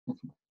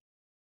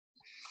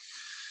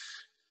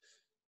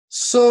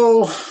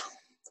So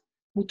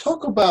we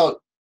talk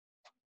about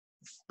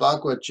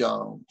Bhagavad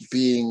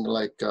being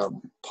like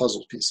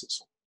puzzle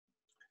pieces.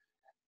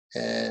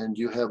 And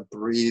you have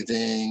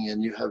breathing,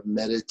 and you have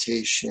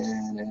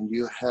meditation, and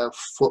you have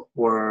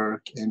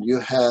footwork, and you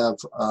have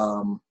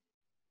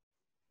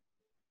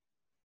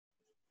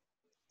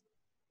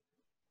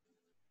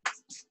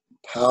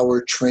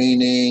power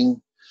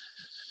training.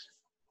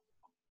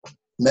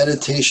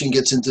 Meditation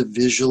gets into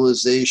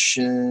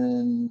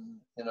visualization,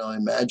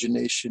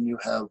 imagination. You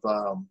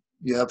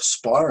have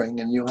sparring,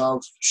 and you have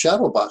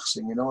shadow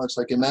boxing. It's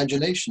like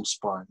imagination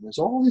sparring. There's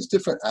all these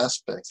different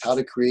aspects: how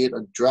to create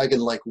a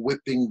dragon-like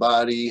whipping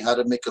body, how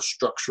to make a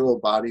structural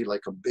body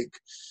like a big,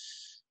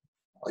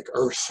 like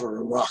earth or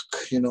a rock.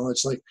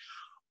 It's like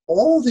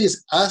all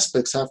these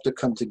aspects have to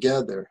come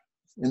together.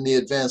 In the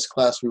advanced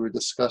class, we were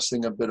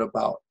discussing a bit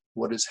about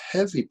what is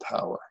heavy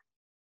power,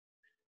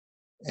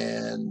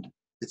 and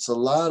it's a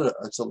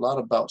lot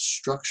about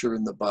structure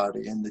in the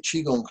body. In the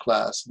Qigong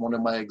class, one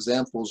of my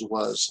examples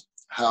was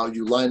how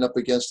you line up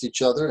against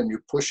each other and you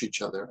push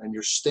each other, and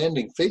you're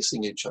standing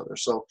facing each other.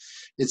 So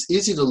it's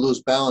easy to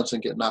lose balance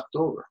and get knocked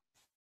over,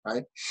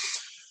 right?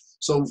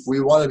 So we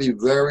want to be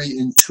very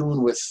in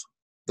tune with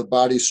the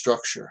body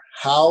structure.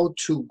 How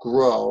to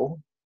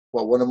grow.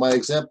 Well, one of my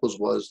examples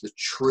was the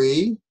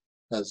tree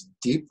has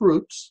deep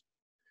roots,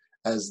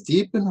 as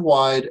deep and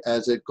wide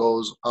as it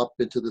goes up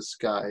into the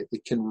sky.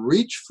 It can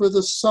reach for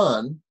the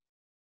sun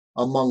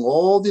among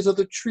all these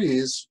other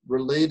trees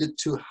related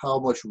to how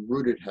much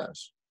root it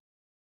has.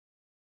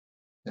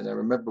 And I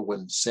remember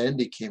when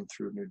Sandy came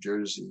through New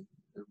Jersey,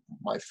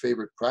 my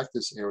favorite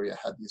practice area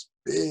had these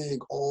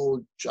big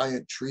old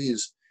giant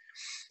trees,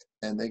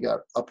 and they got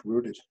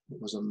uprooted.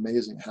 It was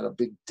amazing. It had a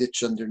big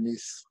ditch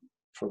underneath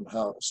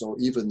so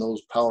even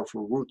those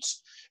powerful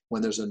roots,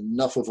 when there's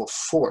enough of a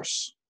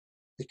force,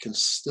 it can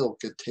still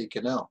get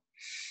taken out.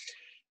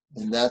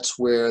 And that's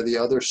where the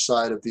other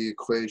side of the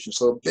equation.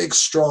 So a big,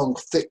 strong,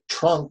 thick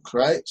trunk,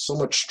 right? So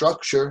much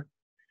structure.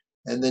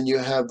 And then you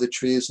have the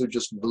trees who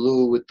just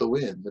blew with the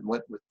wind and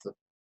went with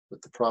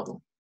the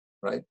problem,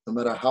 right? No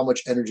matter how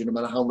much energy, no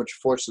matter how much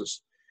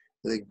forces,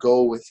 they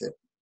go with it.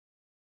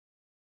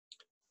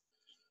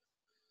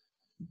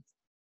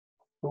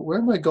 But where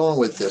am I going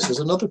with this? There's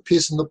another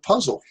piece in the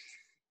puzzle.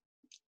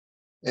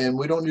 And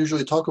we don't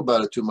usually talk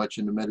about it too much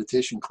in the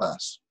meditation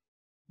class.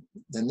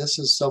 And this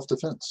is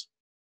self-defense.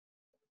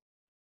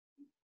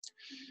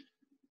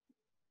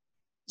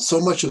 So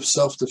much of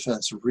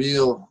self-defense,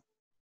 real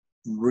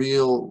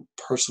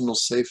personal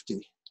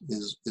safety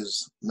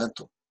is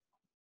mental.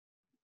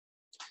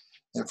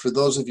 And for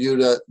those of you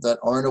that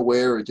aren't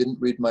aware or didn't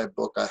read my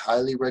book, I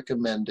highly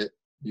recommend it.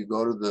 You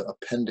go to the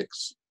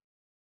appendix.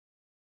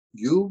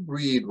 You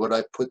read what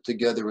I put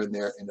together in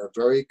there in a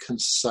very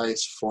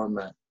concise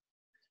format.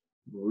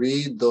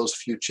 Read those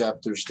few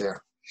chapters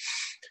there.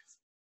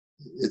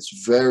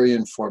 It's very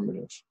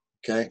informative,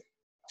 okay?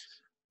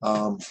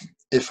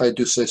 If I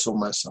do say so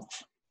myself.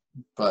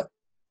 But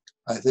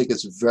I think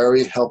it's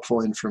very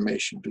helpful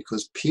information,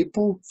 because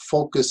people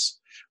focus,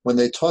 when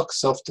they talk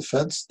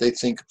self-defense, they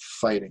think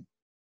fighting.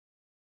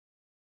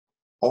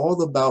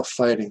 All about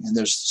fighting. And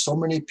there's so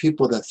many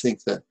people that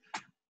think that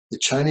the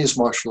Chinese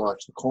martial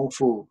arts, the Kung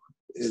Fu,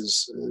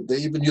 they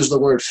even use the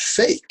word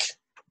fake.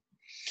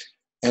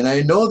 And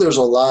I know there's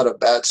a lot of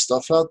bad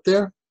stuff out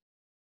there,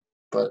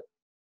 but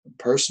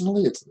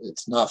personally,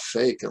 it's not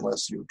fake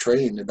unless you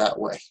train in that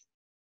way.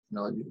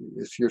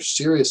 If you're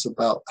serious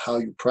about how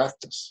you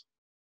practice.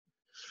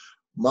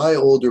 My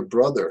older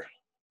brother,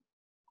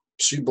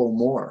 Sibo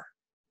Moore,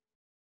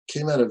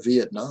 came out of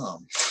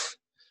Vietnam,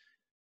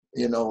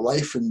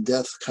 life and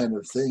death kind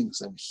of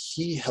things. And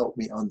he helped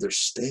me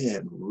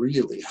understand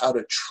really how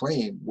to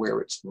train where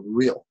it's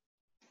real.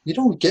 You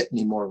don't get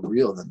any more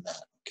real than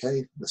that,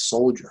 okay? The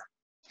soldier.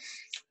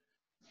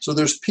 So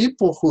there's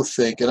people who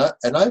think,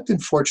 and I've been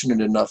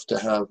fortunate enough to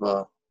have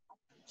a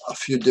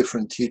few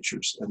different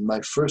teachers. And my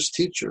first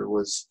teacher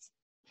was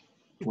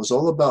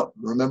all about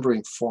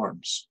remembering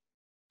forms.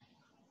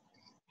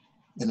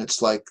 And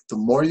it's like, the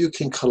more you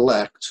can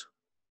collect,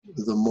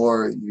 the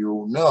more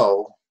you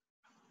know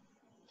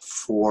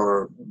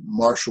for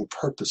martial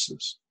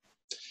purposes.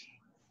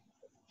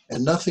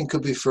 And nothing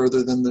could be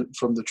further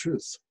from the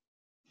truth.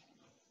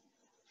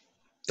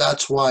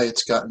 That's why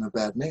it's gotten a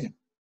bad name.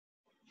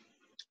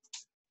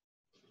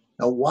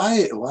 Now,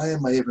 why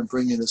am I even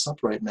bringing this up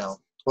right now?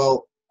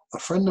 Well, a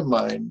friend of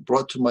mine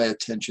brought to my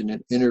attention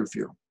an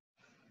interview,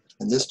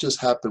 and this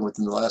just happened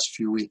within the last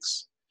few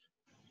weeks.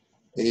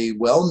 A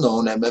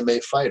well-known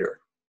MMA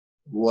fighter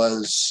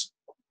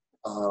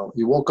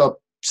he woke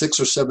up 6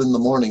 or 7 in the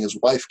morning. His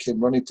wife came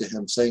running to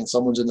him saying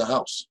someone's in the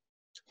house.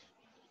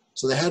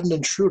 So they had an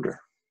intruder.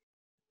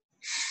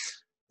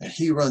 And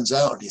he runs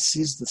out and he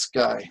sees this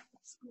guy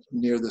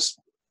near this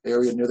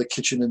area, near the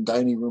kitchen and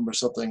dining room or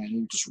something, and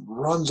he just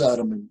runs at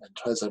him and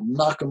tries to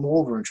knock him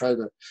over and try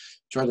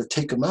to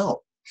take him out.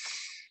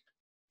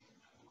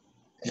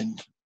 And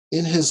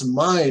in his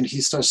mind,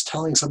 he starts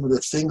telling some of the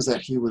things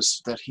that he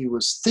was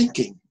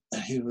thinking,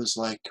 and he was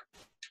like,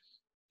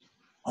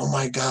 Oh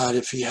my God,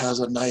 if he has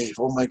a knife.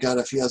 Oh my God,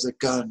 if he has a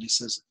gun. He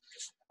says,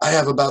 I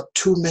have about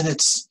 2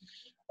 minutes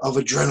of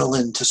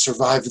adrenaline to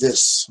survive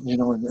this,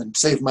 and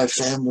save my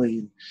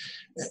family.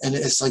 And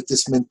it's like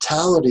this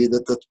mentality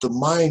that the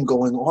mind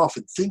going off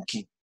and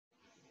thinking.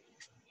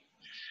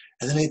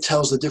 And then he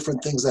tells the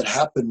different things that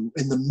happen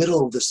in the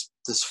middle of this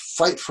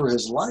fight for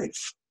his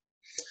life.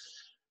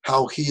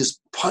 How he is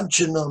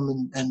punching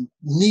them and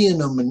kneeing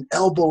them and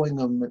elbowing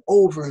them and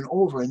over.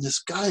 And this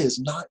guy is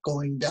not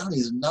going down.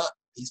 He's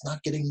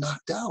not getting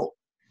knocked out.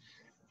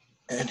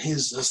 And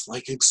he's just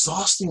like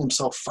exhausting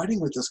himself fighting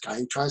with this guy.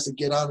 He tries to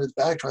get on his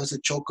back, tries to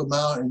choke him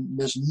out, and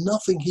there's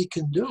nothing he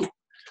can do.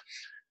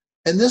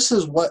 And this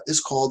is what is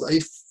called a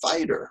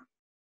fighter.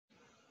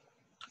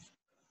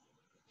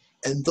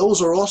 And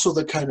those are also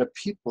the kind of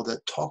people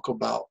that talk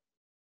about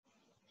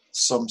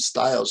some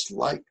styles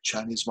like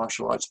Chinese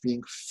martial arts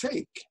being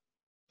fake.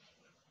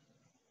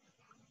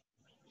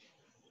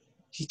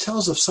 He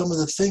tells of some of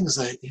the things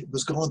that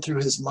was going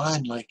through his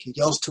mind, like he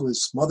yells to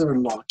his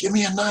mother-in-law, give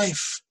me a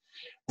knife.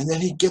 And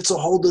then he gets a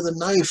hold of the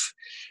knife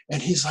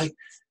and he's like,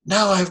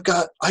 now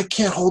I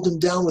can't hold him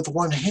down with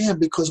one hand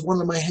because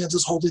one of my hands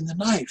is holding the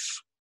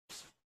knife.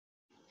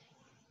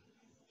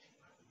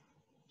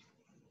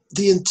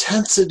 The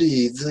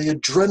intensity, the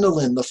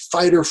adrenaline, the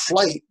fight or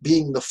flight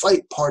being the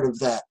fight part of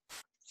that.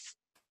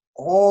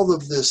 All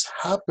of this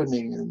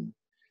happening,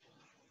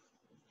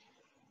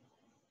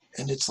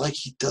 and it's like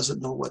he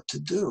doesn't know what to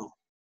do.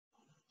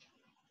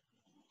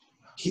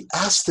 He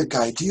asks the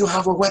guy, do you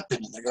have a weapon?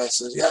 And the guy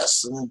says,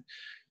 yes. And then,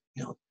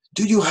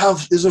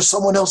 is there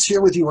someone else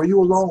here with you? Are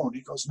you alone?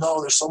 He goes, no,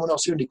 there's someone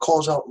else here. And he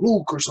calls out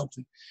Luke or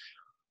something.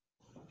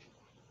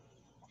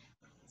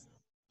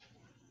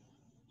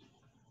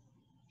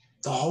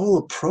 The whole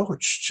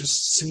approach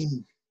just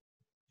seemed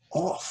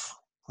off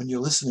when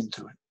you're listening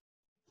to it.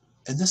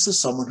 And this is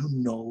someone who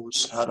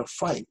knows how to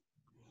fight.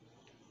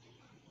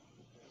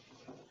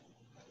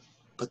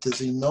 But does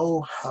he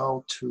know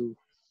how to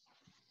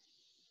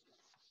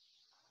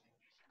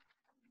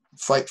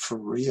fight for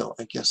real,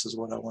 I guess is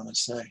what I want to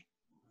say.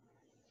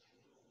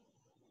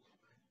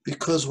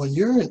 Because when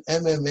you're an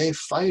MMA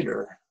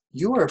fighter,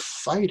 you are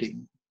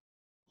fighting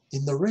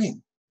in the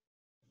ring.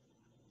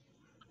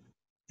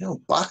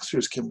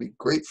 Boxers can be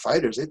great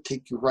fighters. They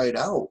take you right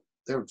out.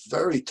 They're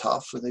very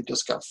tough, and they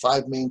just got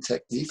 5 main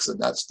techniques, and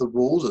that's the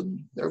rules,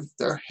 and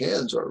their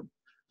hands are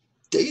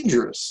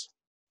dangerous.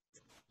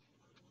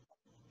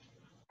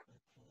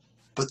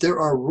 But there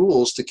are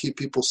rules to keep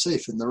people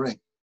safe in the ring.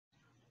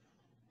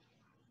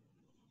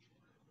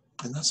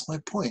 And that's my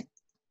point.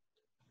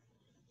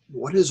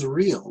 What is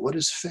real? What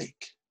is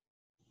fake?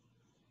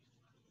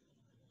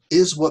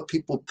 Is what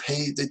people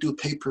pay, they do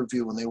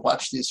pay-per-view and they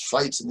watch these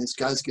fights and these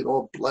guys get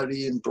all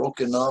bloody and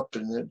broken up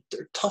and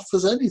they're tough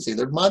as anything.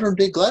 They're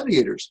modern-day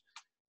gladiators.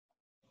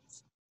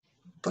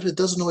 But it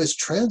doesn't always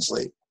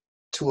translate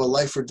to a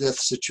life or death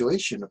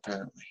situation,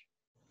 apparently.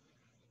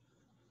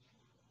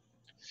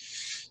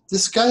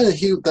 This guy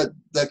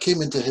that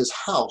came into his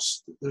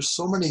house, there's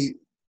so many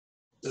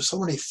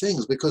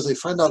things, because they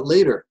find out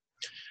later.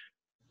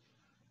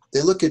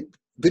 They look at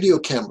video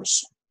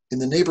cameras in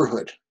the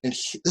neighborhood, and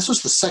this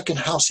was the second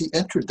house he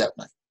entered that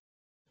night.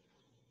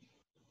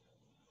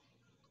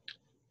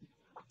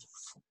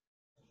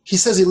 He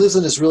says he lives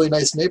in this really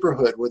nice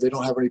neighborhood where they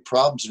don't have any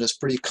problems, and it's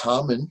pretty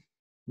common.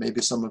 Maybe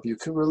some of you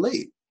can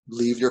relate.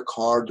 Leave your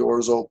car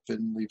doors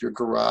open, leave your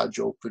garage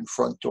open,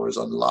 front doors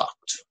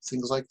unlocked,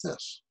 things like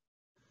this.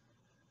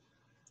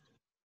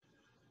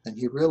 And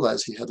he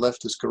realized he had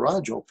left his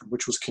garage open,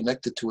 which was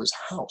connected to his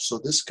house. So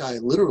this guy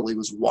literally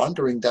was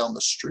wandering down the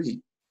street,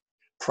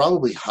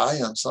 probably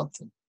high on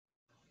something,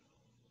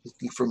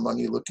 looking for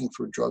money, looking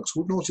for drugs.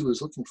 Who knows what he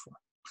was looking for?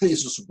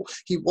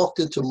 He walked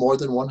into more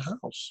than one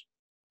house.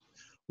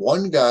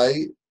 One guy,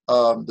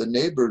 the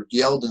neighbor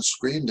yelled and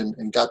screamed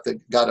and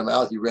got him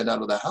out. He ran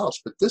out of the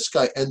house. But this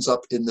guy ends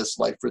up in this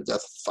life or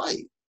death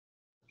fight,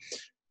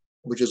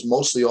 which is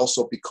mostly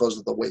also because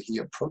of the way he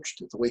approached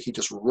it, the way he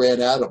just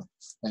ran at him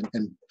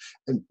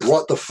and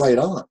brought the fight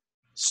on,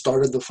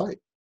 started the fight.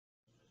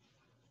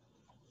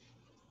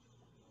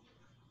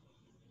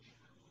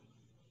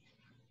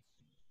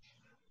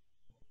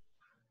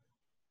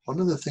 One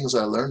of the things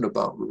I learned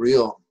about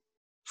real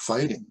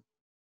fighting,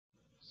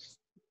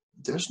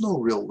 there's no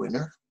real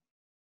winner.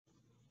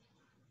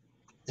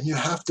 And you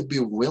have to be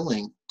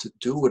willing to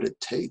do what it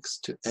takes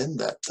to end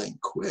that thing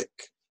quick.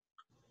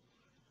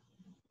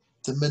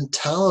 The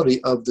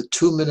mentality of the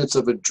 2 minutes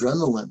of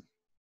adrenaline,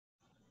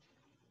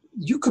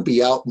 you could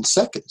be out in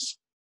seconds,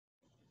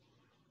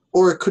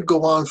 or it could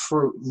go on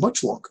for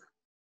much longer.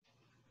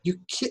 You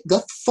can't,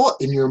 that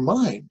thought in your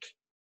mind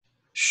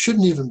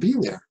shouldn't even be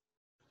there.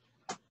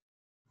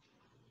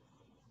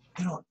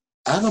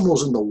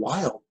 Animals in the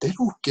wild, they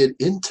don't get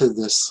into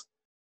this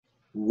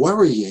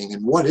worrying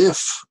and what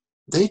if.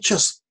 They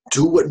just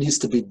do what needs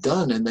to be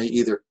done, and they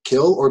either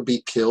kill or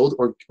be killed,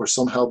 or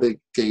somehow they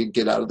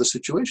get out of the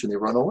situation. They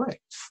run away.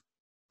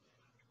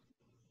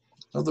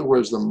 In other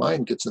words, the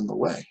mind gets in the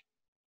way,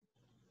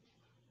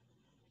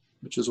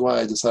 which is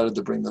why I decided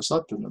to bring this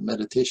up in a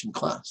meditation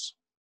class.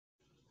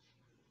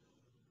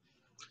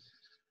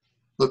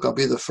 Look, I'll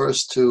be the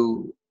first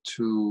to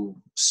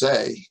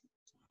say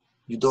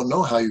you don't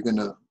know how you're going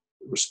to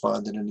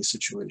respond in any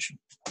situation.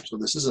 So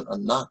this isn't a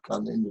knock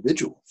on the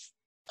individual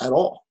at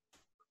all.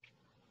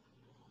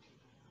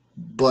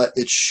 But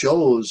it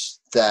shows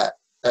that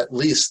at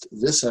least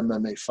this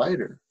MMA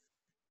fighter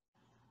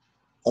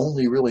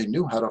only really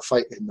knew how to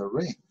fight in the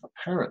ring,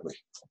 apparently.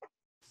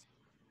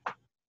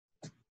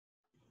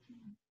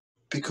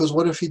 Because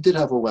what if he did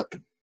have a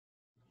weapon?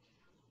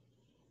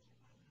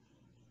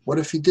 What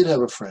if he did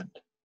have a friend?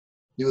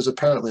 He was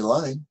apparently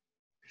lying.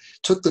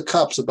 Took the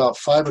cops about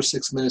 5 or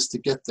 6 minutes to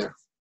get there.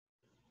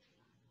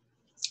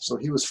 So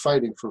he was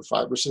fighting for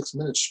 5 or 6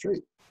 minutes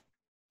straight.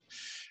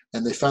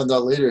 And they found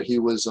out later he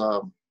was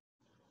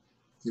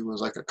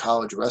like a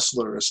college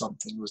wrestler or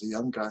something. He was a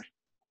young guy,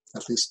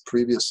 at least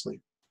previously.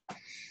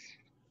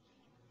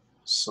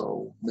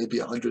 So maybe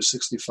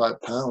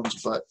 165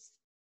 pounds, but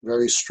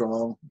very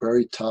strong,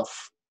 very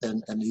tough.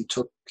 And he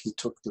took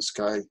this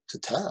guy to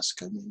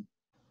task. I mean,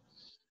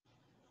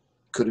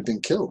 could have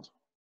been killed.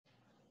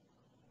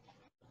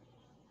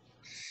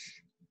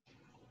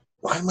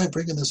 Why am I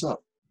bringing this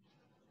up?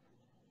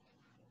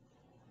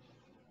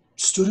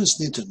 Students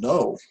need to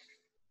know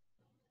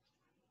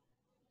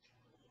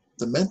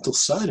the mental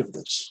side of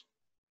this.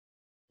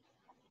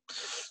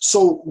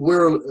 So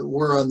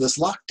we're on this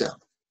lockdown.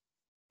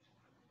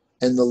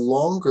 And the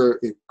longer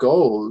it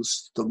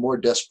goes, the more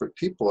desperate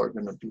people are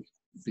going to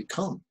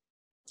become.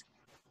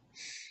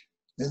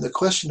 And the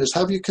question is,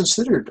 have you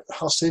considered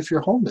how safe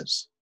your home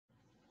is?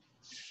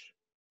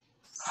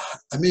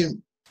 I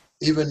mean,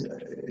 even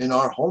in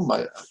our home,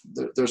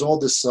 there's all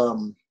this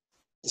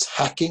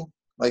hacking,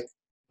 like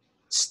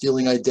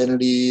stealing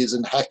identities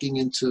and hacking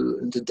into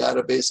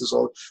databases.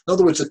 In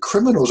other words, the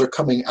criminals are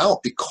coming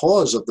out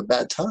because of the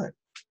bad time.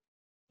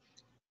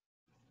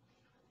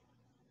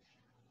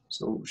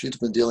 So she's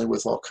been dealing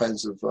with all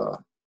kinds of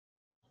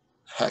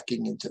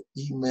hacking into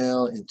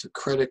email, into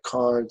credit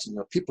cards,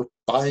 people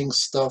buying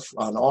stuff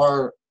on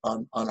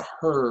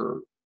her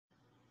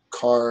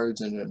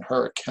cards and in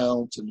her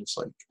account, and it's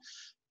like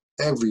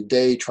every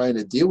day trying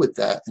to deal with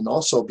that. And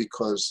also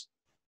because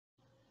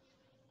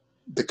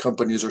the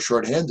companies are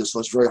shorthanded, so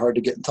it's very hard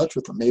to get in touch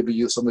with them. Maybe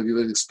some of you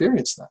have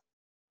experienced that.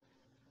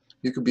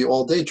 You could be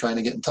all day trying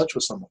to get in touch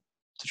with someone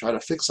to try to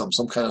fix some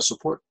kind of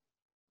support.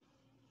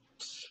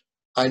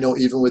 I know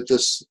even with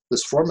this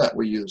format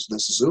we use,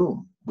 this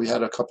Zoom, we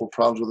had a couple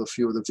problems with a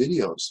few of the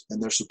videos,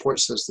 and their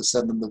support says to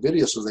send them the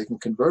video so they can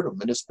convert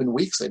them. And it's been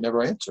weeks, they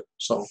never answer.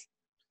 So,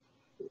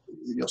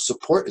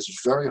 support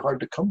is very hard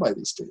to come by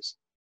these days.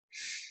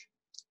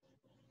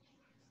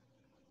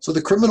 So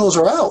the criminals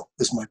are out,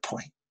 is my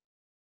point.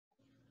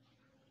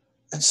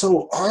 And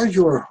so are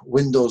your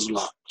windows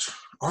locked?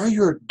 Are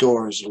your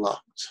doors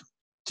locked?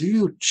 Do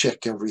you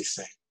check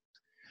everything?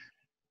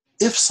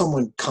 If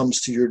someone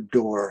comes to your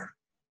door,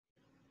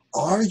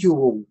 are you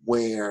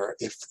aware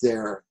if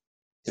they're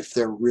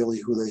really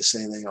who they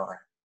say they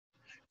are?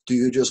 Do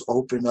you just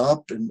open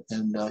up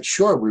and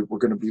sure, we're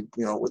going to be,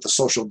 with the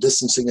social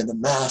distancing and the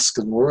mask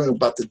and worrying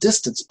about the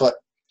distance, but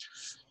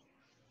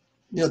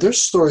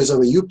there's stories of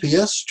a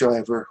UPS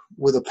driver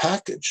with a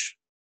package,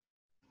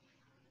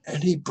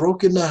 and he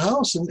broke in the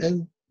house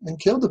and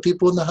killed the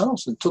people in the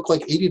house and took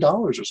like $80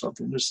 or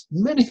something. There's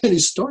many, many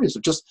stories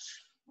of just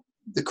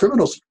the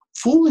criminals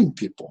fooling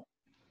people.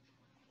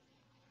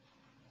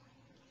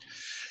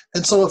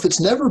 And so if it's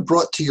never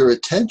brought to your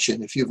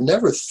attention, if you've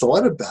never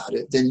thought about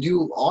it, then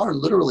you are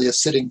literally a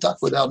sitting duck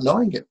without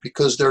knowing it,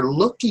 because they're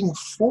looking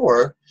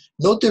for,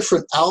 no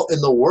different out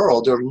in the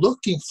world, they're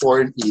looking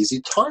for an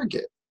easy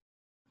target.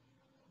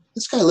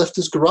 This guy left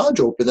his garage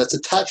open that's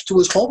attached to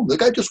his home. The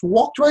guy just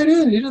walked right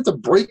in. He didn't have to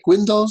break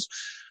windows,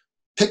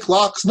 pick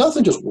locks,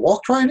 nothing, just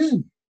walked right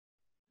in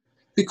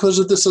because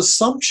of this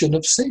assumption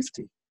of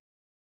safety.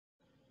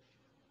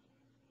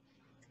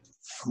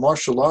 A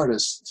martial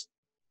artist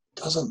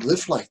doesn't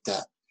live like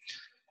that.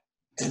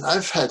 And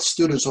I've had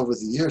students over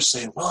the years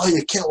saying, well,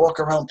 you can't walk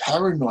around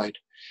paranoid.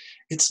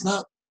 It's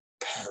not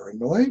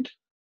paranoid.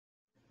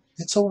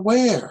 It's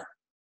aware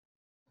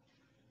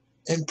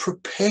and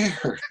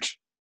prepared.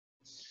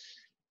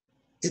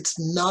 It's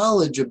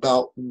knowledge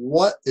about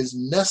what is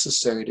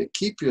necessary to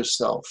keep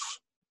yourself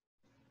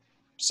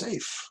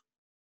safe.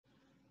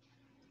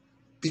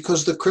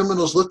 Because the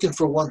criminal's looking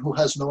for one who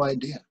has no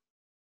idea.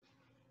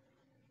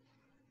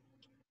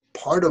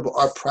 Part of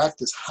our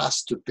practice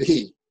has to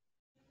be,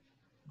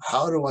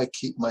 how do I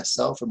keep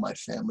myself and my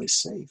family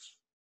safe?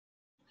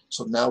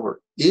 So now we're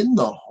in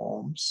the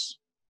homes.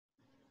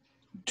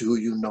 Do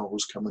you know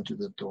who's coming to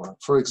the door?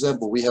 For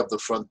example, we have the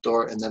front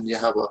door, and then you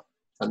have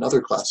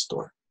another glass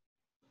door.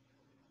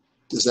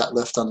 Is that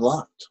left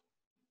unlocked?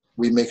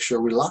 We make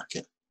sure we lock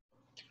it.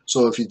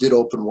 So if you did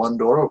open one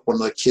door, or one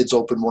of the kids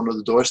opened one of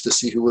the doors to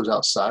see who was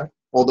outside,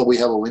 although we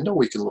have a window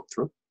we can look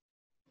through,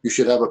 you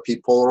should have a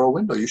peephole or a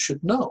window. You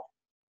should know.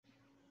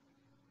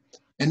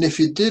 And if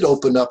you did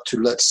open up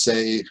to, let's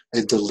say,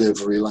 a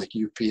delivery like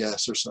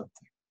UPS or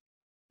something,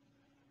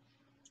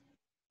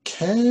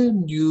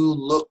 can you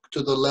look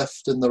to the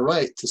left and the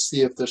right to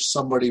see if there's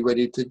somebody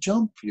ready to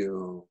jump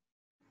you?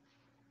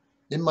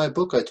 In my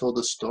book, I told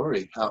a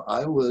story how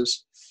I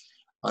was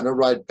on a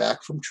ride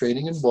back from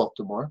training in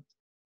Baltimore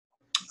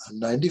on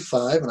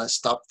 95, and I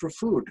stopped for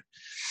food.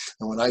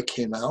 And when I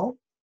came out,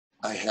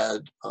 I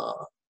had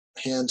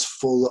hands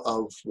full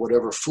of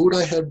whatever food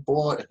I had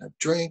bought and a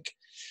drink.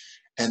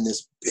 And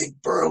this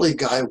big burly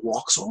guy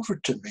walks over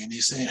to me and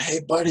he's saying, "Hey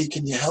buddy,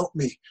 can you help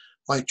me?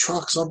 My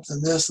truck,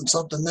 something this and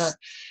something that."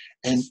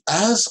 And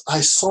as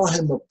I saw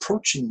him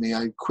approaching me,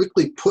 I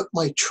quickly put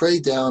my tray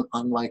down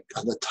on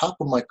the top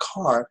of my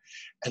car,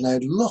 and I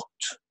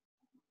looked.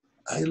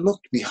 I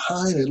looked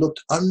behind, I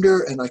looked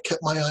under, and I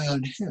kept my eye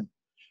on him.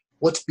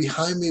 What's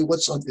behind me?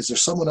 Is there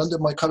someone under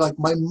my car? Like,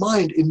 my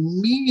mind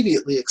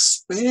immediately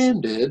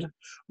expanded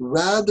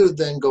rather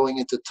than going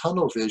into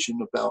tunnel vision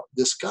about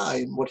this guy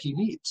and what he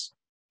needs.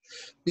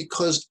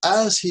 Because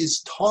as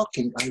he's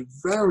talking, I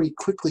very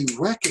quickly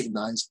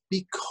recognized,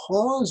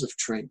 because of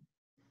training,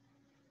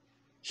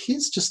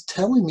 he's just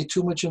telling me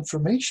too much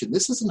information.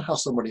 This isn't how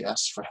somebody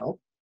asks for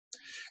help.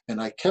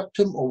 And I kept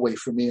him away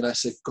from me, and I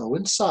said, "Go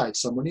inside.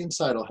 Somebody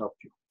inside will help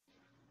you."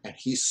 And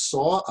he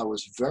saw I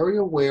was very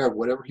aware of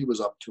whatever he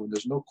was up to, and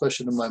there's no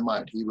question in my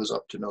mind he was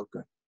up to no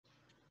good.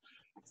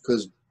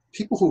 Because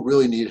people who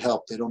really need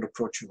help, they don't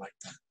approach you like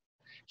that.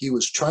 He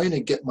was trying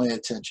to get my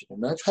attention.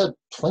 And I've had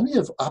plenty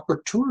of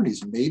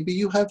opportunities, maybe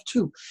you have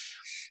too,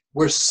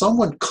 where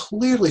someone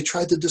clearly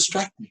tried to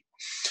distract me.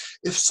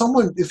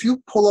 If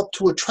you pull up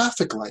to a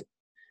traffic light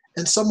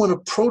and someone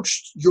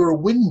approached your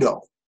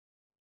window,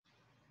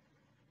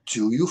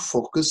 do you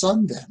focus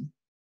on them,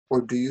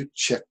 or do you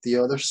check the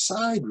other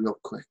side real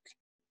quick?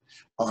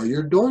 Are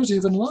your doors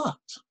even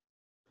locked?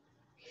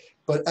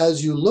 But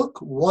as you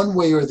look one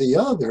way or the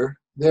other,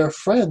 their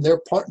friend, their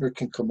partner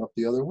can come up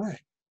the other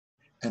way.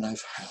 And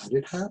I've had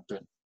it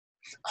happen.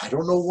 I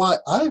don't know why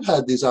I've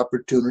had these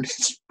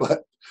opportunities,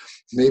 but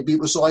maybe it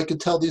was so I could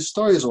tell these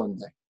stories one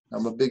day.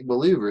 I'm a big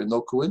believer in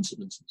no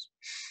coincidences.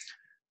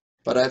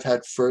 But I've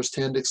had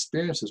firsthand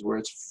experiences where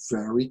it's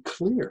very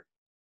clear.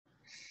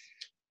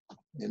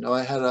 You know,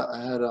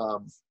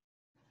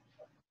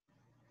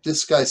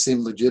 this guy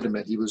seemed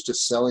legitimate. He was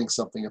just selling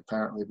something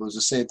apparently, but it was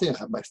the same thing. I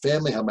had my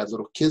family, I had my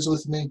little kids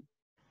with me.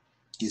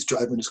 He's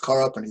driving his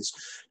car up and he's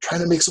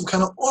trying to make some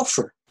kind of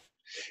offer.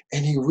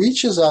 And he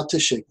reaches out to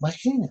shake my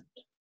hand.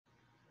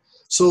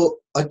 So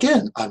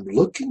again, I'm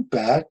looking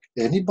back,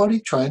 anybody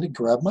trying to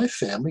grab my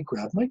family,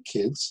 grab my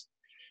kids.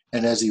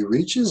 And as he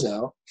reaches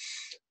out,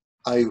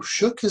 I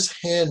shook his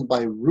hand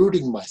by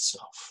rooting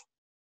myself.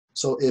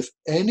 So if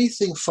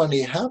anything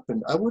funny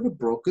happened, I would have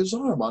broke his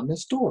arm on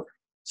this door.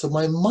 So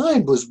my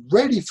mind was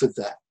ready for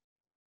that.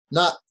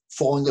 Not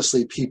falling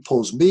asleep, he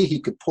pulls me, he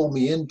could pull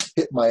me in,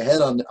 hit my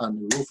head on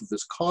the roof of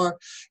his car.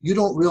 You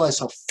don't realize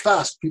how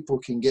fast people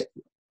can get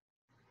you,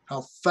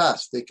 how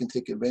fast they can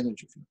take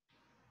advantage of you.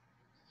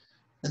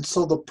 And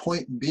so the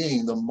point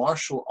being, the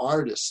martial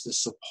artist is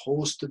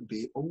supposed to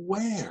be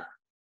aware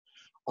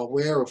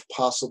of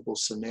possible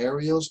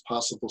scenarios,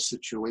 possible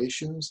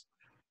situations.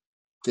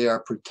 They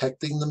are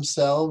protecting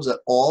themselves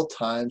at all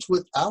times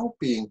without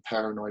being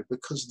paranoid,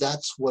 because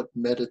that's what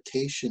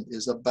meditation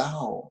is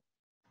about.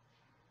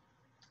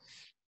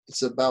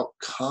 It's about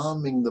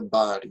calming the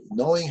body,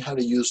 knowing how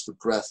to use the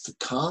breath to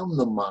calm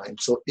the mind.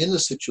 So in a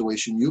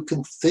situation, you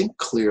can think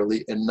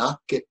clearly and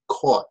not get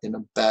caught in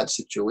a bad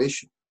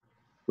situation,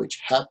 which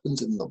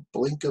happens in the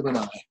blink of an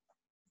eye.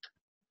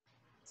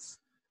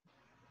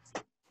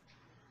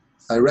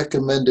 I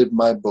recommended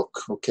my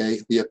book, okay,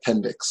 The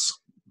Appendix.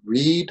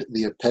 Read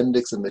the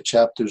appendix and the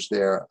chapters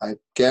there. I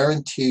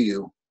guarantee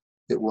you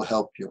it will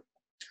help you.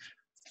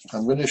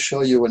 I'm going to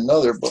show you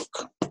another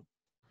book.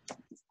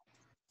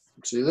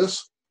 See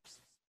this?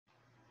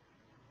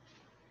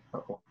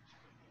 Uh-oh.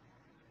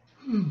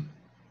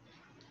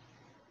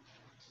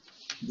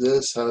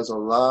 This has a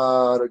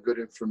lot of good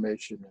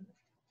information in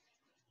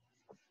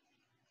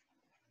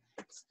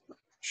it.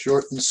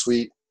 Short and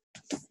sweet.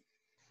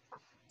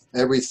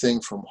 Everything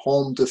from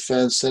home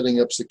defense, setting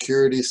up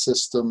security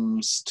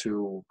systems,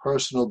 to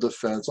personal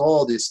defense,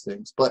 all these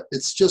things. But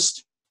it's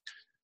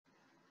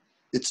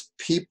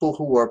people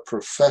who are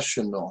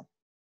professional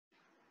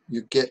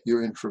you get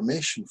your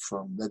information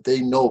from, that they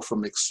know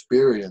from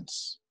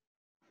experience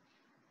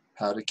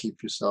how to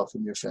keep yourself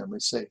and your family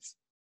safe.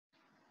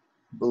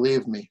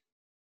 Believe me,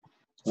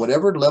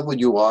 whatever level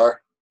you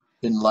are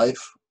in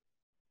life,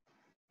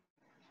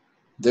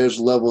 there's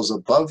levels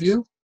above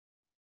you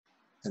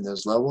and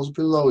there's levels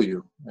below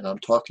you. And I'm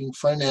talking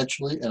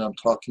financially, and I'm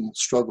talking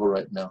struggle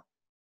right now.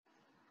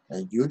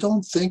 And you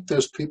don't think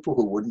there's people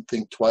who wouldn't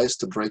think twice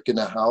to break in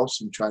a house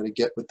and try to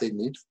get what they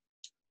need?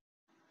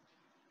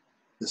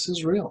 This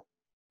is real.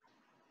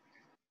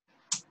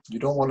 You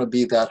don't want to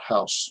be that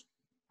house.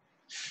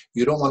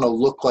 You don't want to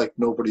look like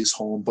nobody's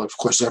home, but of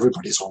course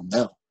everybody's home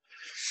now.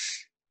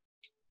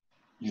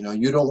 You know,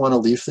 you don't want to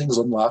leave things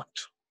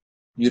unlocked.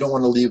 You don't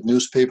want to leave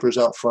newspapers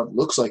out front.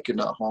 Looks like you're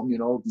not home. You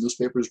know,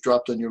 newspapers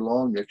dropped on your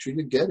lawn. Make sure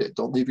you get it.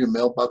 Don't leave your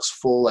mailbox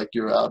full like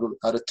you're out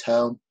of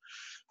town.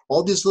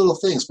 All these little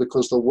things,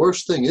 because the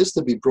worst thing is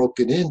to be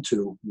broken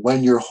into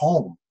when you're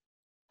home.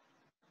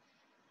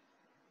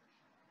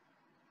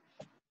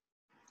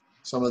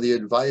 Some of the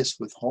advice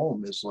with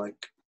home is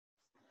like,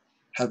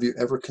 have you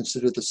ever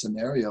considered the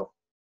scenario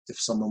if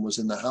someone was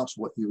in the house,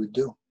 what you would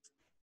do?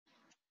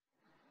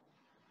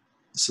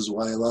 This is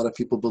why a lot of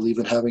people believe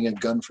in having a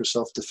gun for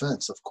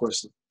self-defense. Of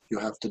course, you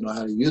have to know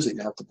how to use it.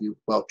 You have to be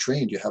well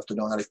trained. You have to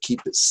know how to keep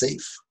it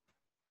safe.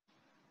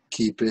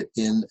 Keep it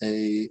in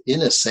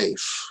a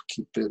safe.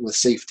 Keep it with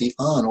safety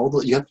on.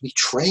 Although you have to be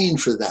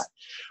trained for that.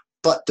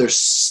 But there's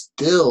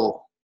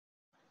still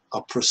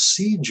a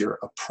procedure,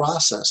 a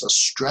process, a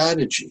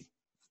strategy.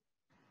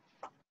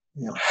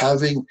 You know,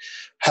 having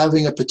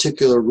a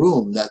particular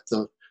room that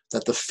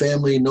the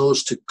family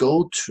knows to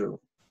go to,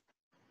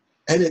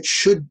 and it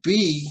should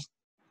be.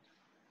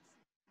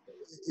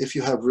 If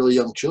you have really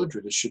young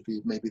children, it should be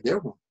maybe their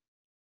room.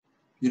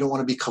 You don't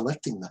want to be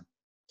collecting them.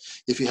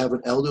 If you have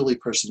an elderly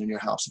person in your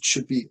house, it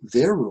should be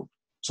their room,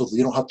 so that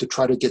you don't have to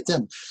try to get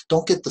them.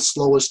 Don't get the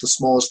slowest, the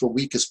smallest, the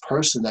weakest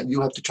person that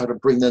you have to try to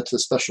bring them to a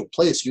special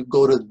place. You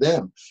go to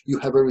them. You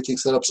have everything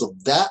set up so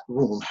that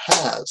room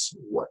has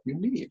what you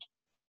need.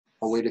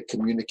 A way to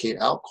communicate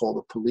out, call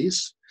the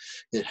police.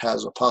 It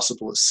has a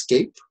possible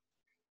escape,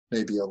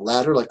 maybe a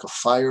ladder, like a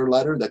fire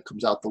ladder that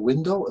comes out the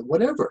window,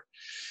 whatever.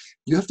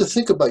 You have to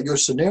think about your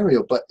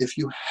scenario, but if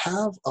you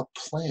have a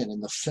plan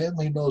and the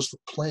family knows the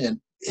plan,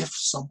 if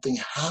something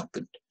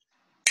happened,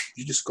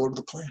 you just go to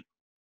the plan.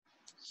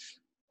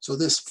 So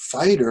this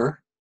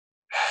fighter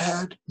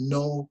had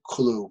no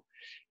clue,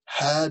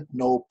 had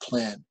no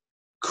plan,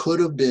 could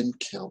have been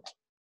killed.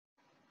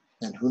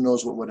 And who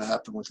knows what would have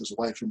happened with his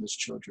wife and his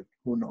children,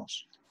 who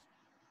knows.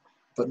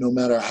 But no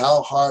matter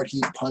how hard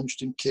he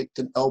punched and kicked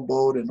and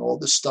elbowed and all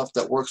this stuff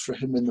that works for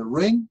him in the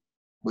ring,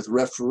 with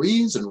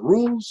referees and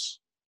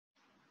rules,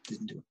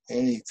 didn't do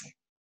anything.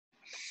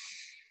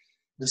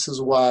 This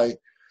is why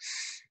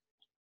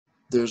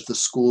there's the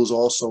schools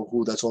also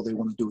who that's all they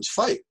want to do is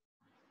fight.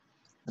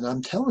 And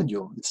I'm telling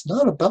you, it's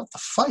not about the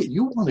fight.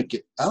 You want to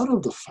get out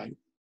of the fight.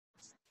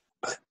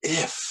 But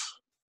if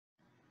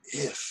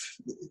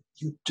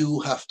you do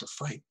have to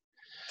fight,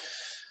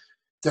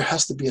 there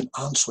has to be an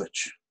on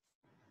switch.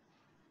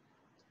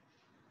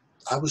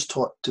 I was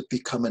taught to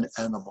become an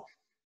animal.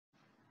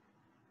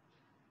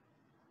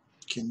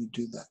 Can you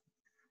do that?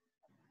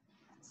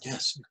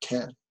 Yes, you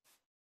can,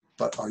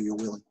 but are you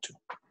willing to?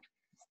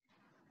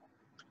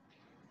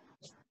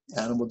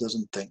 Animal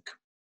doesn't think.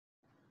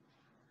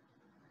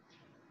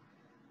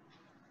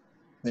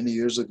 Many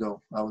years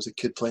ago, I was a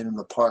kid playing in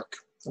the park,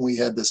 and we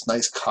had this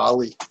nice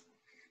collie.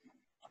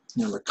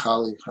 You know, the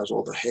collie has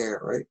all the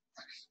hair, right?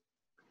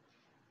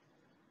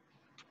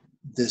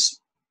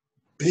 This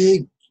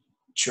big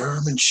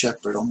German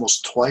Shepherd,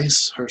 almost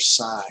twice her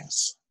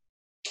size,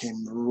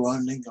 came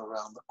running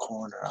around the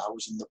corner. I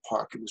was in the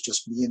park. It was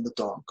just me and the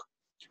dog.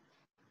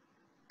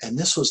 And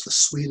this was the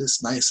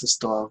sweetest,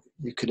 nicest dog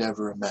you could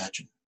ever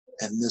imagine.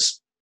 And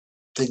this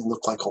thing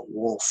looked like a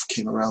wolf,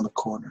 came around the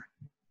corner,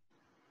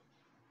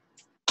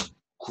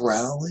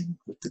 growling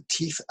with the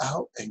teeth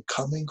out and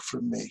coming for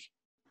me.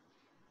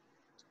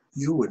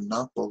 You would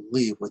not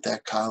believe what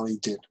that collie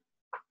did.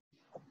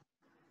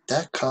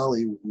 That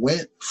collie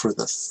went for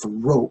the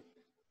throat.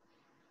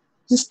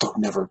 This dog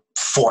never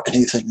fought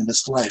anything in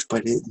its life,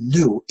 but it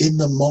knew in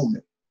the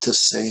moment to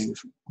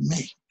save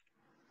me.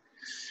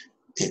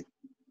 It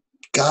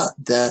got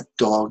that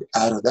dog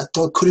out of that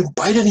dog couldn't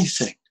bite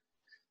anything.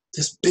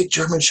 This big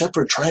German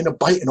Shepherd trying to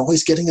bite and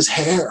always getting his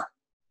hair.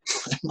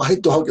 And my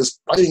dog is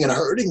biting and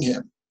hurting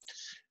him.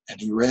 And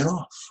he ran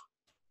off.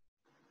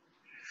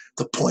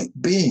 The point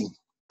being,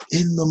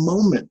 in the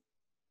moment,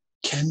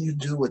 can you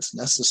do what's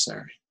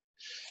necessary?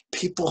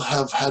 People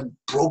have had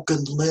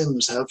broken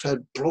limbs, have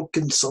had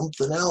broken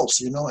something else,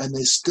 you know, and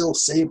they still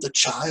saved a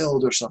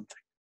child or something.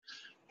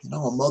 You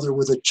know, a mother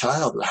with a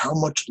child, how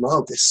much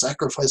love, they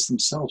sacrificed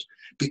themselves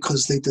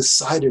because they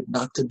decided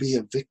not to be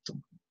a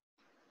victim.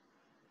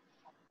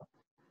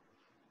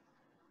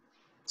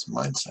 It's a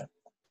mindset.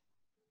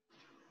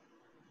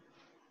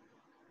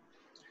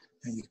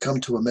 And you come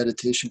to a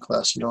meditation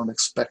class, you don't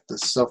expect the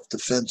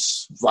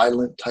self-defense,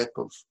 violent type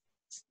of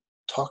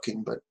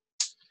talking, but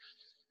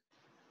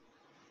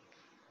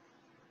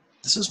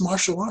this is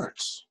martial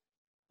arts.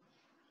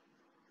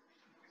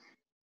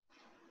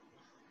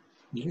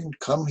 You didn't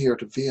come here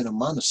to be in a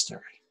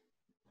monastery.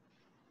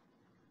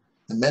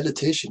 And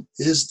meditation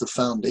is the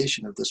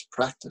foundation of this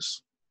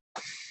practice.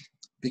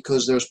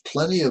 Because there's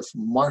plenty of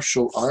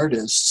martial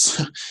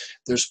artists,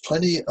 there's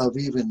plenty of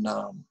even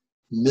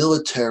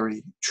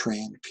military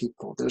trained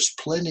people, there's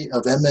plenty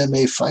of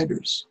MMA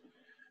fighters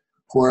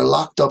who are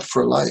locked up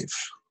for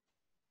life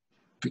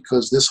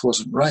because this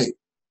wasn't right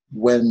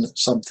when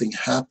something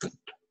happened.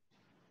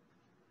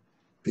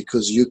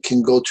 Because you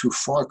can go too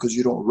far because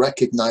you don't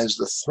recognize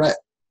the threat.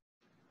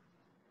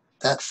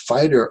 That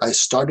fighter I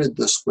started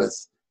this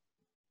with,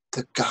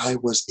 the guy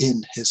was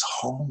in his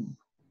home.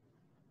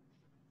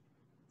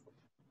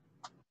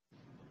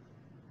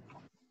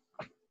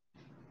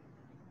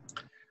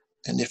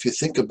 And if you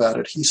think about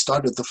it, he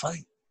started the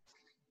fight.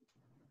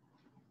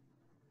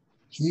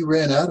 He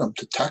ran at him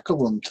to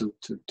tackle him, to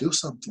do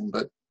something,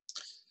 but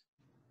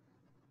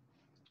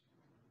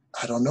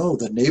I don't know,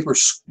 the neighbor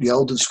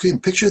yelled and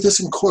screamed. Picture this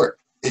in court.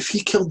 If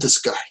he killed this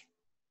guy.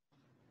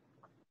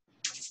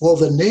 Well,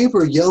 the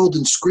neighbor yelled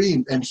and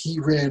screamed and he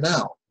ran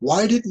out.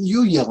 Why didn't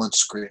you yell and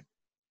scream?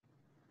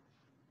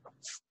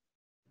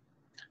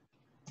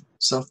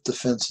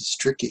 Self-defense is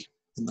tricky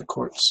in the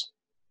courts.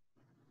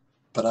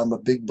 But I'm a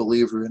big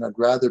believer in I'd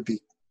rather be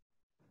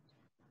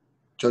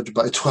judged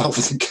by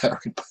 12 than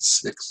carried by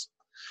 6.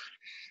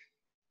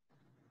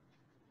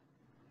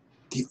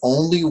 The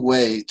only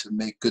way to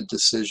make good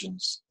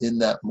decisions in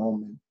that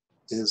moment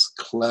is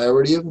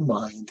clarity of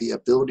mind, the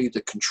ability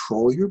to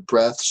control your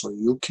breath so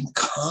you can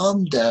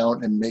calm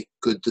down and make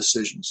good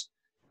decisions,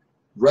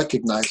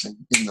 recognizing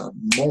in the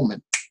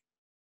moment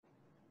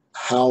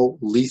how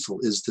lethal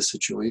is the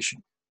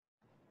situation.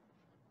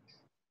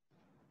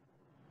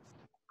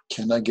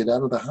 Can I get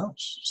out of the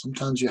house?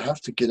 Sometimes you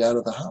have to get out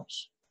of the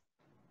house.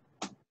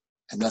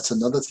 And that's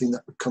another thing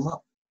that would come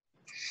up.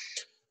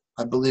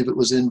 I believe it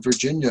was in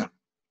Virginia.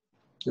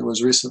 It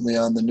was recently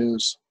on the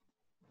news.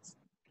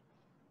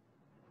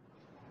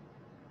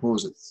 What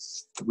was it?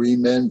 3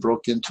 men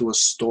broke into a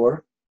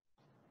store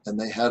and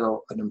they had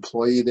an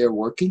employee there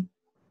working.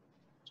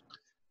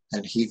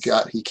 And he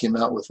came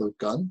out with a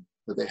gun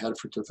that they had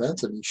for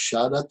defense and he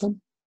shot at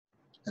them.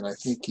 And I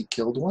think he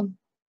killed one.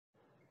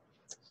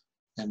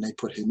 And they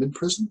put him in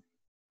prison.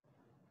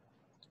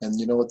 And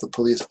you know what the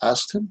police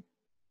asked him?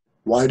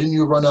 Why didn't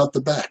you run out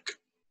the back?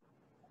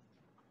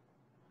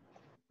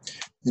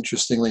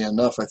 Interestingly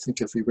enough, I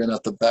think if he ran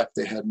out the back,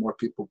 they had more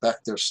people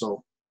back there.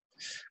 So,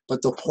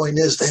 but the point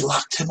is, they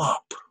locked him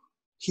up.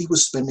 He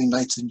was spending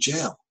nights in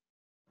jail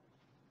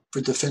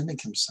for defending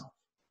himself.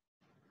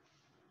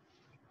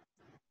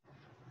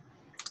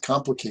 It's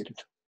complicated.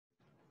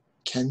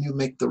 Can you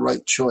make the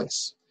right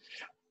choice?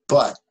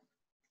 But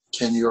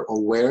can your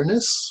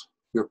awareness,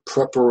 your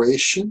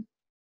preparation,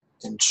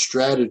 and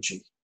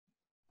strategy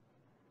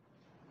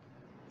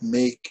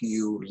make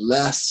you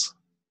less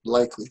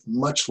likely,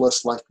 much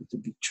less likely to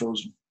be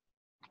chosen?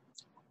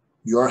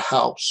 Your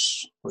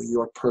house or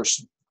your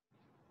person,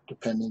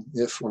 depending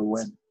if or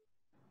when.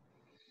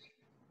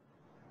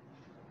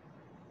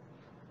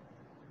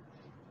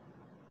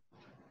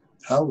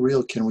 How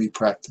real can we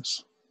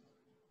practice?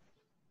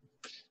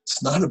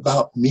 It's not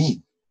about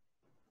me.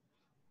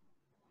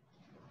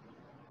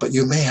 But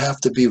you may have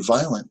to be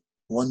violent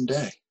one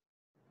day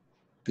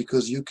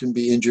because you can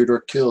be injured or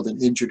killed,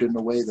 and injured in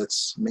a way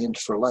that's maimed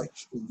for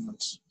life.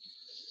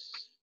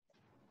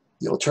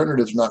 The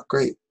alternative's not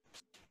great.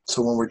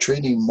 So when we're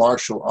training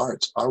martial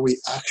arts, are we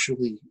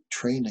actually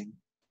training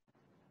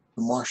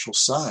the martial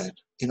side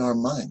in our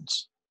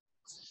minds?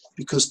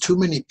 Because too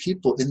many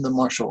people in the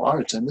martial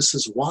arts, and this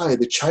is why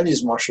the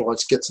Chinese martial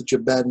arts get such a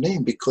bad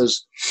name,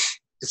 because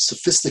it's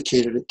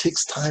sophisticated, it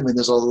takes time, and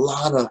there's a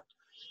lot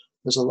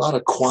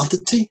of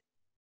quantity.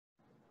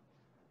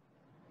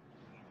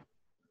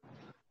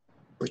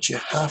 But you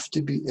have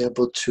to be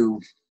able to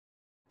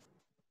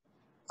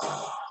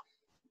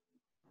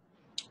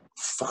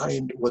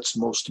find what's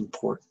most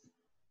important.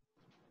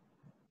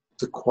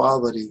 The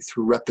quality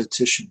through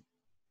repetition.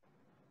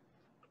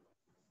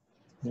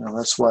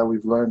 That's why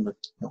we've learned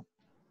that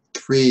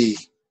 3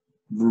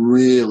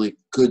 really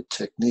good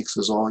techniques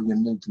is all you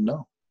need to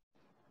know.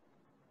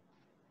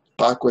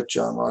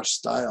 Bhagavad-Jang, our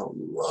style,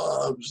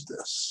 loves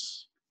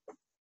this.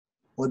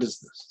 What is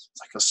this?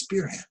 It's like a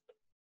spear hand.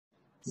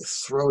 You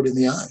throw it in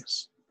the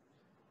eyes.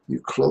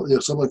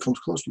 If someone comes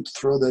close, you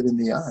throw that in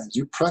the eyes.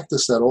 You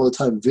practice that all the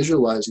time,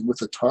 visualizing with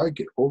a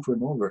target over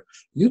and over.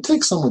 You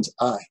take someone's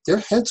eye, their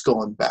head's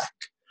going back.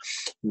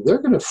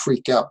 They're going to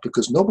freak out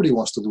because nobody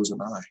wants to lose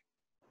an eye.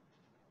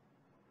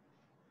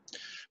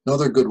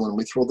 Another good one,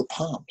 we throw the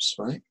palms,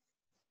 right?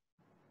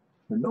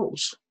 The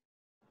nose.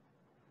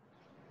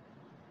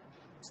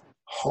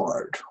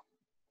 Hard.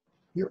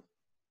 Here.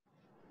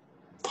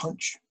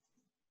 Punch.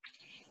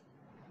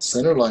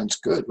 Center line's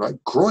good,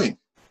 right? Groin.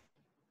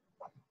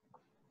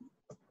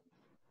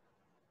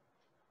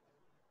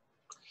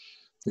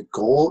 The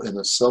goal in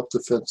a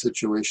self-defense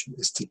situation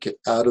is to get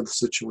out of the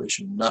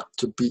situation, not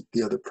to beat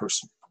the other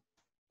person.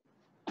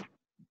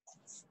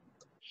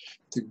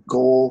 The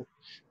goal,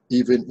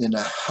 even in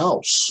a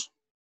house,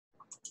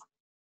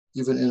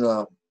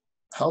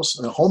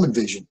 a home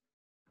invasion,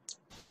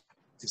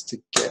 is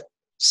to get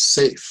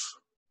safe.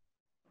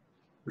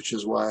 Which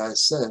is why I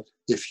said,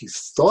 if you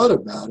thought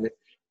about it,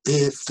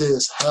 if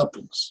this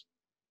happens,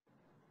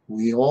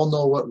 we all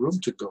know what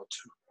room to go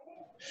to.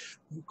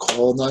 You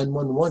call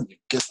 911, you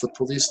get the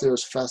police there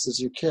as fast as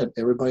you can.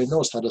 Everybody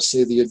knows how to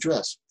say the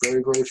address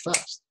very, very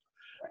fast.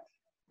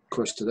 Of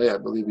course, today I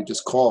believe you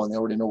just call and they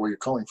already know where you're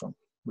calling from,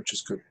 which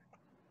is good.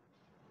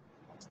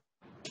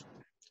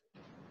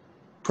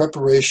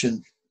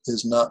 Preparation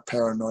is not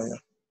paranoia.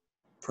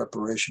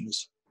 Preparation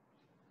is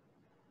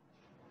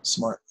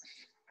smart.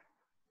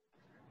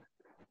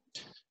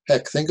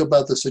 Heck, think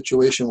about the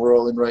situation we're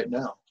all in right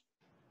now.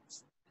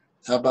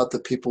 How about the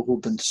people who've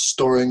been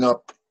storing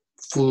up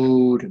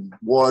food and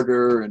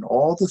water and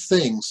all the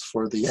things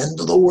for the end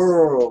of the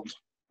world?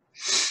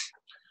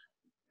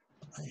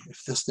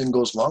 If this thing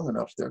goes long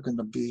enough, they're going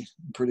to be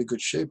in pretty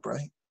good shape,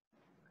 right?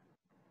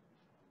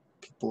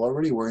 people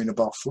already worrying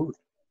about food.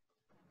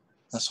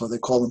 That's why they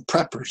call them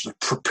preppers. They're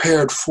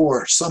prepared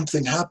for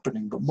something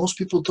happening, but most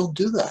people don't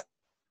do that.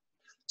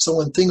 So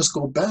when things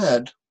go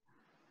bad,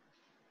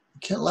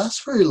 it can't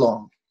last very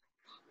long,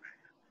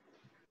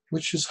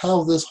 which is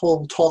how this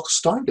whole talk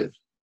started.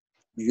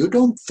 You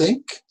don't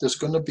think there's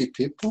going to be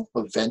people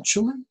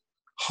eventually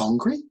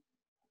hungry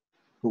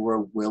who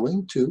are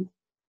willing to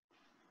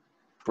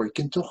break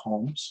into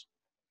homes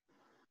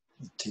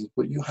and take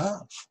what you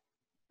have?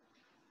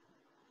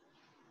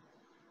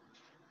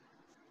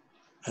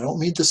 I don't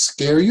mean to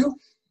scare you.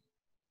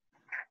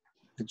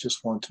 I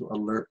just want to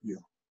alert you.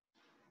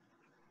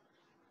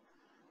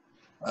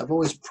 I've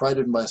always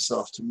prided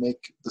myself to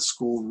make the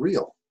school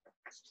real.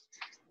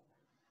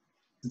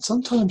 And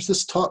sometimes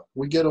this talk,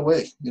 we get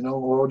away, you know,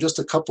 or just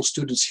a couple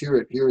students hear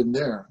it here and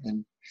there.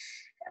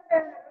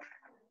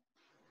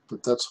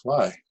 But that's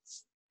why.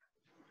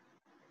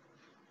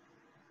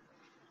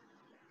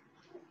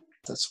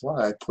 That's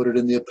why I put it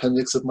in the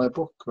appendix of my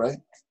book, right?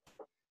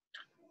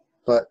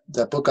 But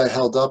that book I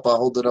held up, I'll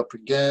hold it up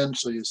again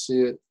so you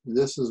see it.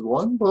 This is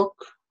one book,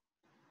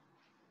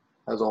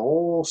 has a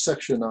whole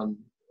section on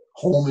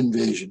home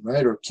invasion,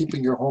 right? Or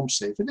keeping your home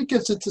safe. And it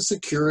gets into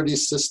security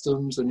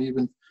systems and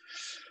even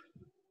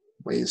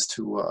ways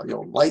to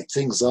light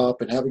things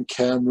up and having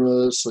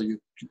cameras so you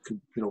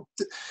could,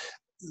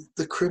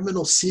 the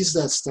criminal sees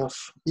that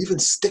stuff, even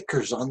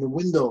stickers on the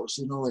windows,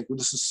 like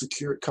this is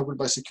secure, covered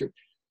by security.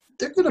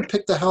 They're going to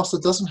pick the house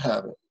that doesn't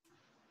have it.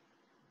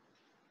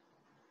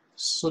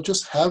 So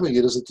just having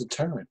it is a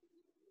deterrent.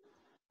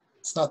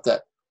 It's not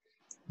that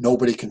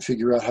nobody can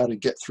figure out how to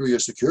get through your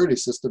security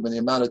system in the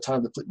amount of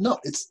time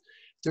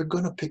they're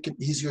going to pick an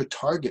easier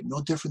target, no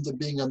different than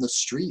being on the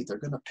street. They're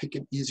going to pick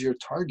an easier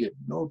target,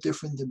 no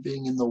different than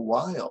being in the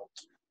wild.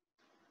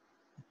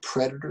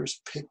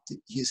 Predators pick the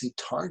easy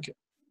target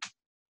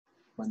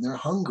when they're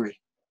hungry.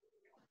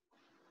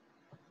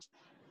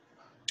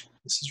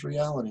 This is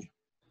reality.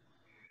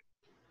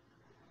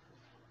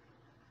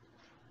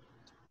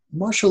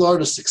 Martial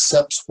artist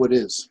accepts what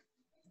is.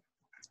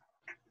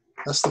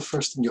 That's the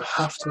first thing. You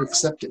have to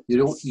accept it.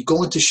 You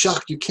go into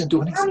shock, you can't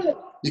do anything.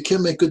 You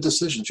can't make good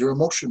decisions. You're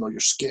emotional, you're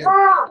scared.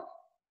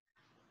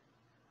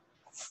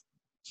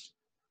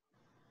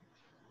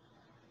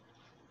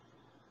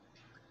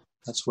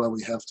 That's why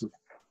we have to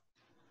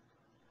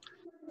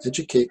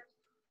educate,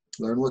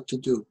 learn what to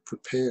do,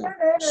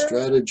 prepare,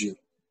 strategy,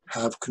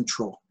 have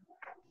control.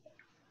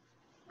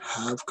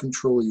 Have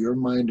control of your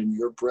mind and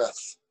your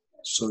breath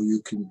so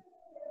you can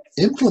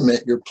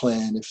implement your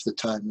plan if the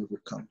time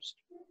ever comes.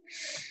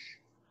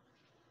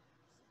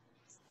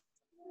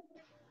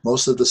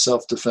 Most of the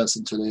self-defense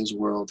in today's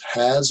world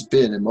has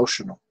been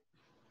emotional,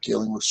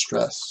 dealing with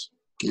stress,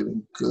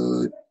 giving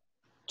good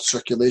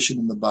circulation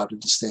in the body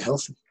to stay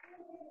healthy.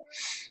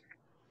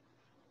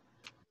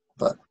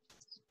 But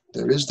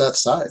there is that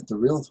side, the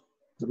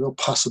real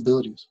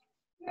possibilities.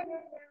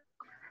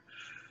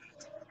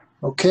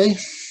 Okay?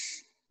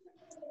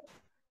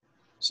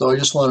 So I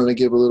just wanted to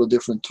give a little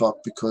different talk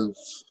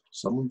because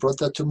someone brought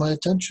that to my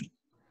attention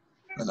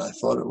and I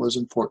thought it was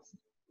important.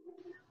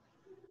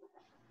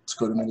 Let's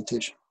go to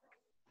meditation.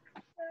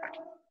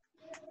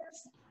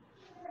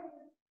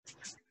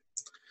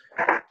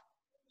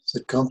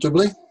 Sit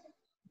comfortably.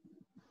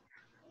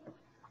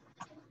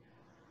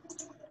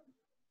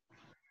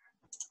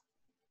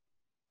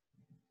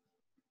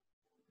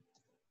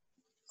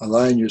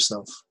 Align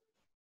yourself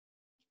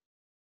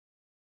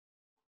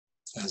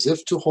as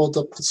if to hold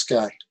up the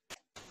sky.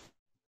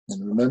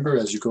 And remember,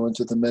 as you go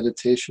into the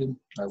meditation,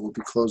 I will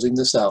be closing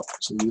this out.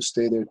 So you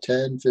stay there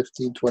 10,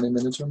 15, 20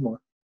 minutes or more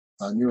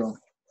on your own.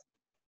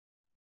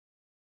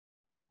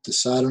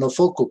 Decide on a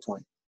focal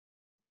point.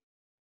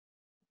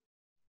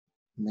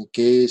 Make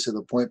gaze to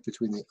the point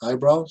between the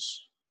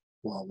eyebrows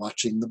while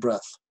watching the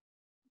breath,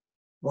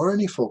 or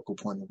any focal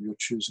point of your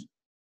choosing.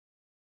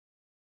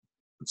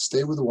 But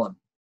stay with one.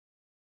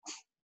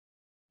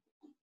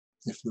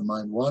 If the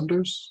mind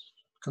wanders,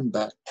 come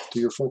back to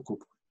your focal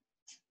point.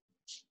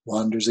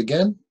 Wanders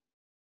again,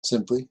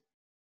 simply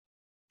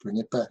bring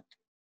it back.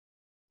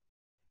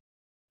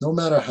 No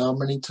matter how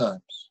many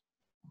times,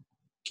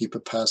 keep a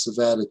passive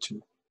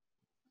attitude.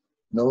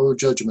 No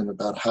judgment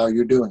about how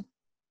you're doing.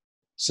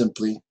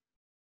 Simply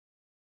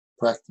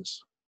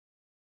practice.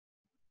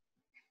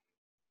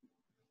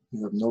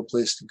 You have no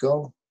place to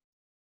go,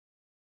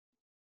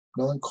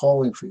 no one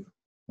calling for you,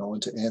 no one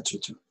to answer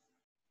to.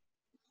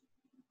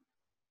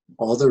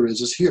 All there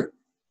is here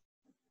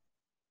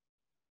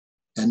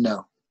and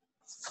now.